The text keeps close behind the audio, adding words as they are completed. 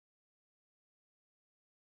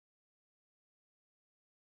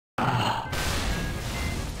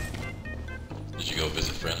Did you go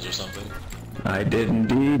visit friends or something? I did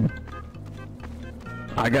indeed.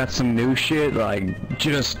 I got some new shit, like,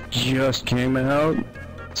 just came out.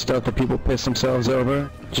 Stuff that people piss themselves over.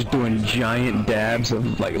 Just doing giant dabs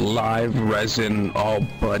of, like, live resin, all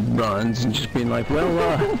bud runs, and just being like,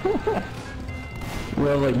 well,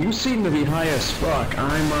 you seem to be high as fuck.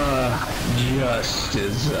 I'm, just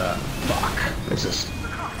as, fuck. This is...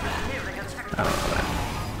 I don't know, man.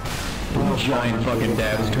 Giant fucking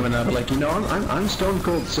dabs coming out, but like, you know, I'm stone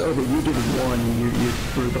cold sober, you did one, you're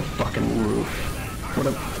through the fucking roof.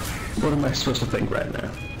 What am I supposed to think right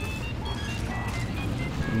now?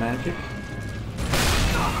 Magic?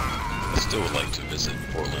 I still would like to visit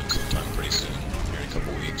Portland sometime pretty soon, here in a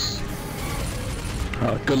couple weeks.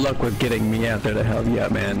 Good luck with getting me out there to help you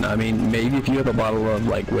out, man. I mean, maybe if you have a bottle of,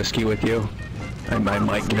 like, whiskey with you, I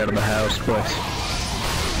might get out of the house, but...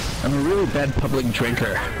 I'm a really bad public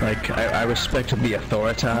drinker. Like, I respect the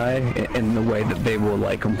authority in the way that they will,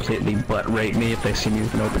 like, completely butt-rate me if they see me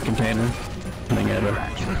with an open container. Nothing ever.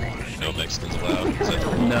 No Mexicans allowed? Is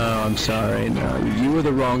that no, I'm sorry, no. You were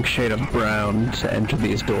the wrong shade of brown to enter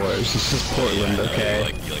these doors. This is Portland,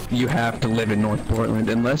 okay? You have to live in North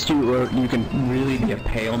Portland. Unless you can really be a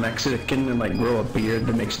pale Mexican and, like, grow a beard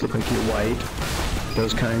that makes it look like you're white.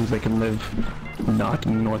 Those kinds, they can live not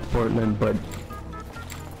in North Portland, but...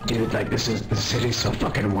 Dude, like, the city's so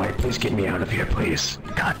fucking white. Please get me out of here, please.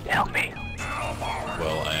 God, help me.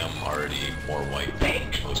 Well, I am already more white than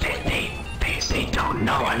most white people. They don't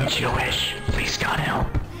know I'm Jewish. Please, God, help.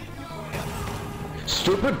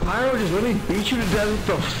 Stupid pyro, just let me beat you to death with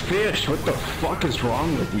the fish. What the fuck is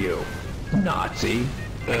wrong with you? Nazi.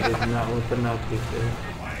 That is not what the Nazi said.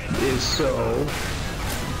 Is so...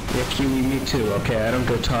 Yeah, Kiwi, me too, okay? I don't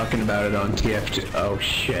go talking about it on TF2. Oh,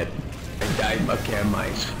 shit. Okay, I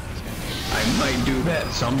might do that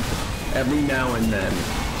every now and then.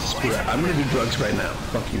 Screw it. I'm gonna do drugs right now.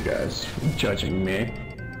 Fuck you guys for judging me.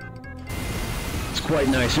 It's quite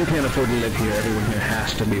nice. You can't afford to live here. Everyone here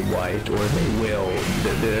has to be white, or they will.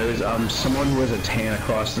 There's someone who was a tan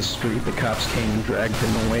across the street. The cops came and dragged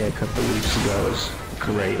him away a couple weeks ago. It was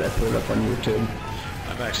great. I put it up on YouTube.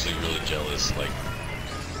 I'm actually really jealous. Like,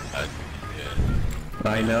 yeah.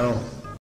 I know.